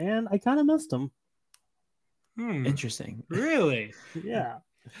episode, and I kind of missed him. Interesting. Really? Yeah.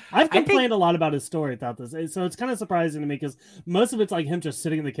 I've complained a lot about his story throughout this, so it's kind of surprising to me because most of it's like him just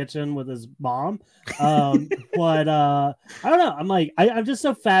sitting in the kitchen with his mom. But I don't know. I'm like, I'm just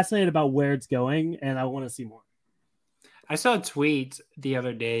so fascinated about where it's going, and I want to see more. I saw a tweet the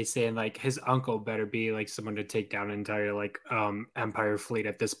other day saying like his uncle better be like someone to take down an entire like Empire fleet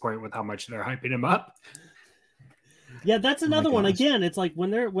at this point with how much they're hyping him up. Yeah, that's another one. Again, it's like when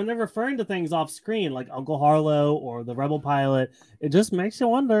they're referring to things off screen, like Uncle Harlow or the Rebel pilot, it just makes you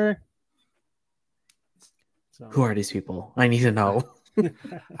wonder. So. Who are these people? I need to know.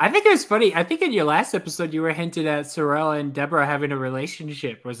 I think it was funny. I think in your last episode you were hinted at Sorella and Deborah having a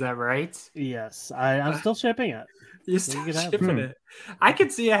relationship. Was that right? Yes, I'm still shipping it. You're still shipping it. I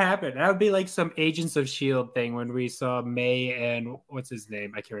could see it happen. That would be like some Agents of S.H.I.E.L.D. thing when we saw May and what's his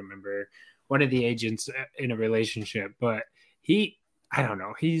name? I can't remember. One of the agents in a relationship, but I don't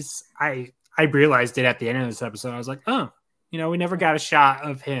know. I realized it at the end of this episode. I was like, oh, we never got a shot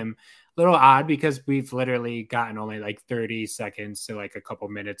of him. A little odd because we've literally gotten only like 30 seconds to like a couple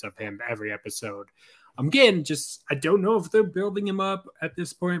minutes of him every episode. Again, I don't know if they're building him up at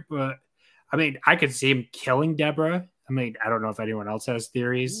this point, but I mean, I could see him killing Deborah. I mean, I don't know if anyone else has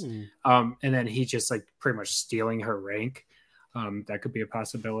theories. And then he just like pretty much stealing her rank. That could be a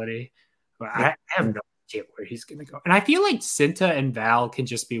possibility. But I have no idea where he's going to go. And I feel like Cinta and Val can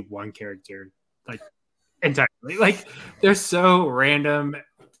just be one character, like entirely. Like they're so random,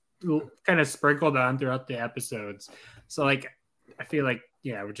 kind of sprinkled on throughout the episodes. So like, I feel like,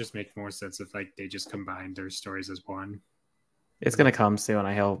 it would just make more sense if like they just combined their stories as one. It's going to come soon.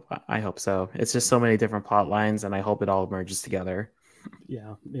 I hope so. It's just so many different plot lines, and I hope it all merges together.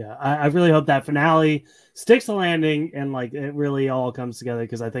 Yeah. I really hope that finale sticks the landing and like it really all comes together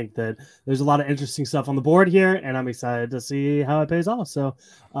because I think that there's a lot of interesting stuff on the board here, and I'm excited to see how it pays off. So,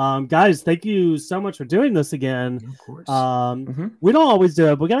 guys, thank you so much for doing this again. Of course. We don't always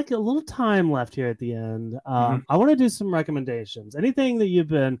do it, but we got a little time left here at the end. I want to do some recommendations. Anything that you've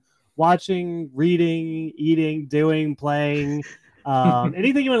been watching, reading, eating, doing, playing,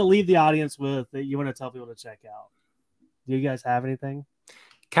 anything you want to leave the audience with that you want to tell people to check out. Do you guys have anything?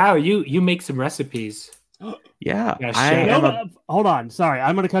 Kyle, you make some recipes. Yeah. Hold on. Sorry.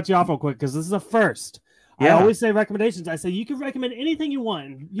 I'm going to cut you off real quick because this is a first. Yeah. I always say recommendations. I say you can recommend anything you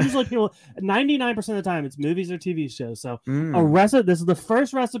want. Usually people, 99% of the time, it's movies or TV shows. So this is the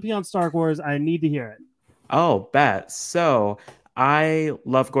first recipe on Star Wars. I need to hear it. Oh, bet. So I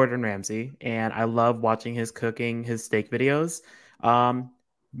love Gordon Ramsay, and I love watching his cooking, his steak videos.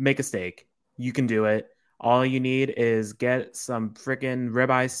 Make a steak. You can do it. All you need is get some freaking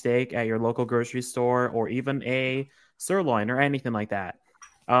ribeye steak at your local grocery store or even a sirloin or anything like that.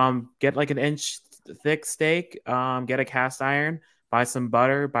 Get like an inch thick steak, get a cast iron, buy some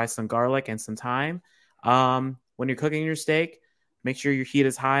butter, buy some garlic, and some thyme. When you're cooking your steak, make sure your heat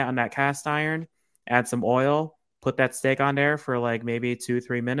is high on that cast iron. Add some oil. Put that steak on there for like maybe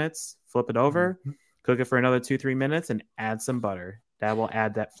 2-3 minutes. Flip it over. Cook it for another 2-3 minutes and add some butter. That will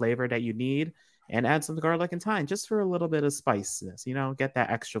add that flavor that you need. And add some garlic and thyme just for a little bit of spiciness. Get that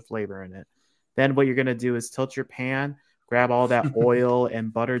extra flavor in it. Then what you're going to do is tilt your pan, grab all that oil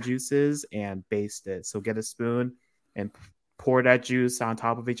and butter juices and baste it. So get a spoon and pour that juice on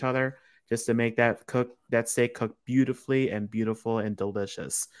top of each other just to make that steak cook beautiful and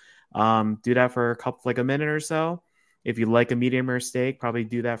delicious. Do that for a minute or so. If you like a medium rare steak, probably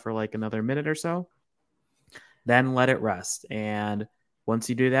do that for like another minute or so. Then let it rest. And once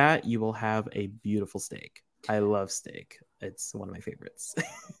you do that, you will have a beautiful steak. I love steak. It's one of my favorites.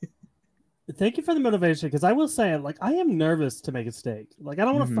 Thank you for the motivation, because I will say, like, I am nervous to make a steak. Like, I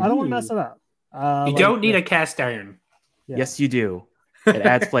don't want to mess it up. You don't need a cast iron. Yeah. Yes, you do. It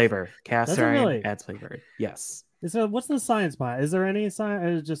adds flavor. Cast iron adds flavor. Yes. What's the science behind it? Is there any science,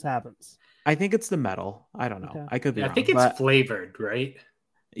 or it just happens? I think it's the metal. I don't know. Okay. I could be wrong. I think it's flavored, right?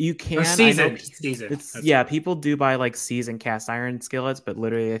 You can. Or seasoned. People do buy like seasoned cast iron skillets, but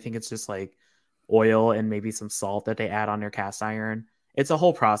literally I think it's just like oil and maybe some salt that they add on their cast iron. It's a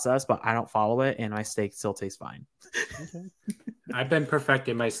whole process, but I don't follow it, and my steak still tastes fine. Okay. I've been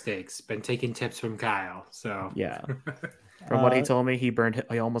perfecting my steaks. Been taking tips from Kyle. So yeah, from what he told me,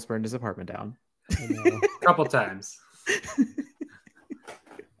 he almost burned his apartment down. A couple times.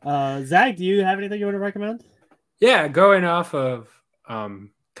 Zach, do you have anything you want to recommend? Yeah, going off of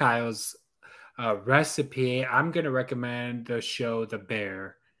Kyle's recipe, I'm going to recommend the show The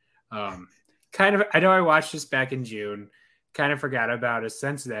Bear. I know I watched this back in June. Kind of forgot about it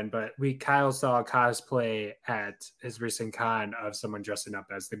since then, but Kyle saw a cosplay at his recent con of someone dressing up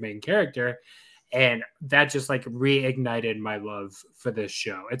as the main character, and that just like reignited my love for this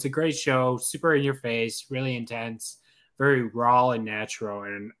show. It's a great show, super in your face, really intense, very raw and natural,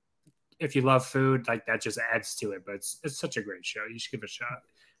 and if you love food, like that just adds to it. But it's such a great show. You should give it a shot.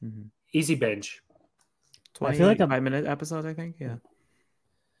 Mm-hmm. Easy binge. 25-minute episodes, I think. Yeah.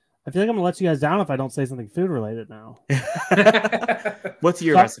 I feel like I'm gonna let you guys down if I don't say something food related now. What's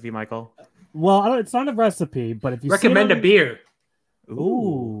your recipe, Michael? Well, it's not a recipe, but if you recommend a beer.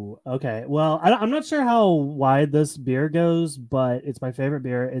 Ooh, okay. Well, I'm not sure how wide this beer goes, but it's my favorite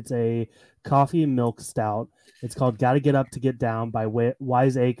beer. It's a coffee milk stout. It's called "Gotta Get Up to Get Down" by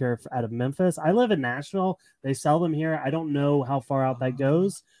Wiseacre out of Memphis. I live in Nashville. They sell them here. I don't know how far out that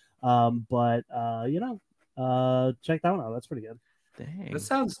goes, but check that one out. That's pretty good. Dang. That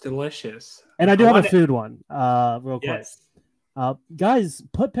sounds delicious. And I do have a food one, real quick. Yes. Guys,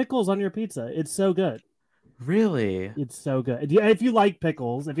 put pickles on your pizza. It's so good. Really? It's so good. If you like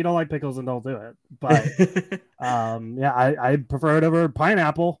pickles, if you don't like pickles, then don't do it. But I prefer it over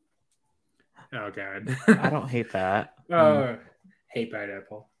pineapple. Oh god. I don't hate that. Hate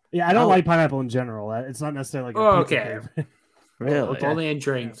pineapple. Yeah, I don't like pineapple in general. It's not necessarily like a pizza favorite. Really? Only in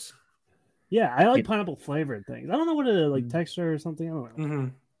drinks. Yeah, I like pineapple flavored things. I don't know what it like texture or something. I don't know. Mm-hmm.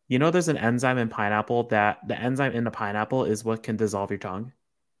 You know, there's an enzyme in pineapple that the enzyme in the pineapple is what can dissolve your tongue.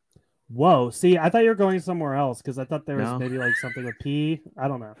 Whoa! See, I thought you were going somewhere else because I thought there was maybe like something with pee. I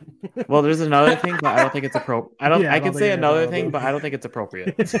don't know. Well, there's another thing, but I don't think it's appropriate. I can say another thing, but I don't think it's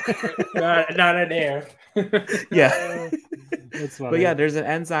appropriate. not in air. Yeah. But yeah, there's an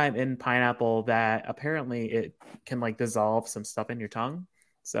enzyme in pineapple that apparently it can like dissolve some stuff in your tongue.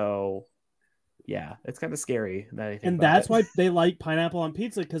 So yeah, it's kind of scary. And that's why they like pineapple on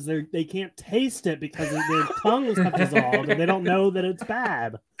pizza, because they can't taste it because their tongues have dissolved and they don't know that it's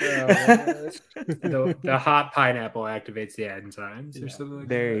bad. The hot pineapple activates the enzymes or something like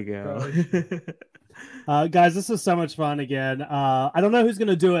there that. You go. Guys, this was so much fun again. I don't know who's going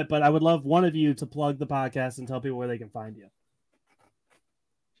to do it, but I would love one of you to plug the podcast and tell people where they can find you.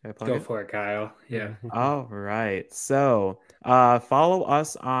 Go for it, Kyle. Yeah. All right. So follow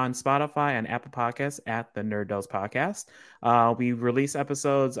us on Spotify and Apple Podcasts at the Nerd Dose Podcast. We release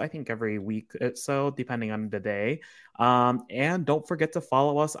episodes, I think, every week or so, depending on the day. And don't forget to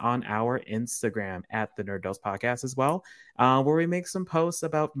follow us on our Instagram at the Nerd Dose Podcast as well, where we make some posts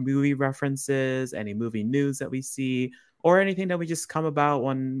about movie references, any movie news that we see, or anything that we just come about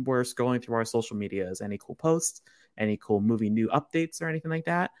when we're scrolling through our social medias. Any cool posts, any cool movie new updates or anything like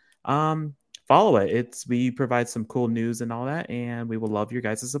that, follow it. We provide some cool news and all that, and we will love your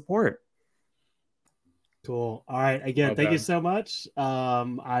guys' support. Cool. All right. Again, thank you so much.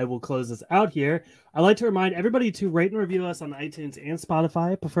 I will close this out here. I'd like to remind everybody to rate and review us on iTunes and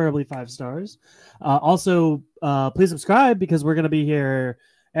Spotify, preferably 5 stars. Also, please subscribe, because we're going to be here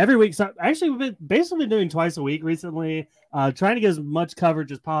every week. So actually, we've been basically doing twice a week recently, trying to get as much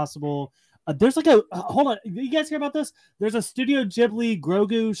coverage as possible. There's like a hold on, you guys hear about this? There's a Studio Ghibli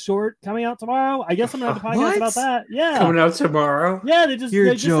Grogu short coming out tomorrow. I guess I'm gonna have a podcast about that. Yeah, coming out tomorrow. Yeah, they just You're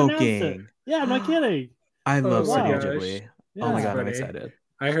they just announced it. joking. Yeah, I'm not kidding. I love Oh my Studio gosh. Ghibli. Yeah. Oh my That's god, I'm funny. excited.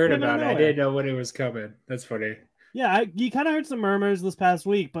 I heard Came out about of it. I nowhere. didn't know when it was coming. That's funny. Yeah, you kind of heard some murmurs this past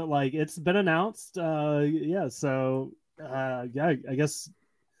week, but like it's been announced. Yeah, so yeah, I guess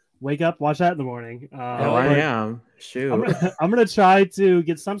wake up, watch that in the morning. I am. Shoot. I'm gonna try to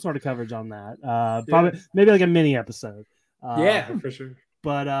get some sort of coverage on that. Probably maybe like a mini episode. Yeah, for sure.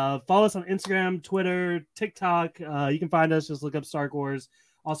 But follow us on Instagram, Twitter, TikTok. You can find us. Just look up Star Wars.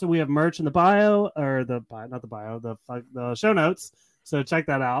 Also, we have merch in the bio, or not the bio, the show notes. So check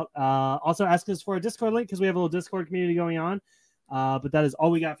that out. Also, ask us for a Discord link because we have a little Discord community going on. But that is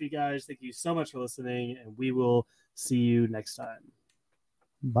all we got for you guys. Thank you so much for listening, and we will see you next time.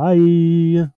 Bye.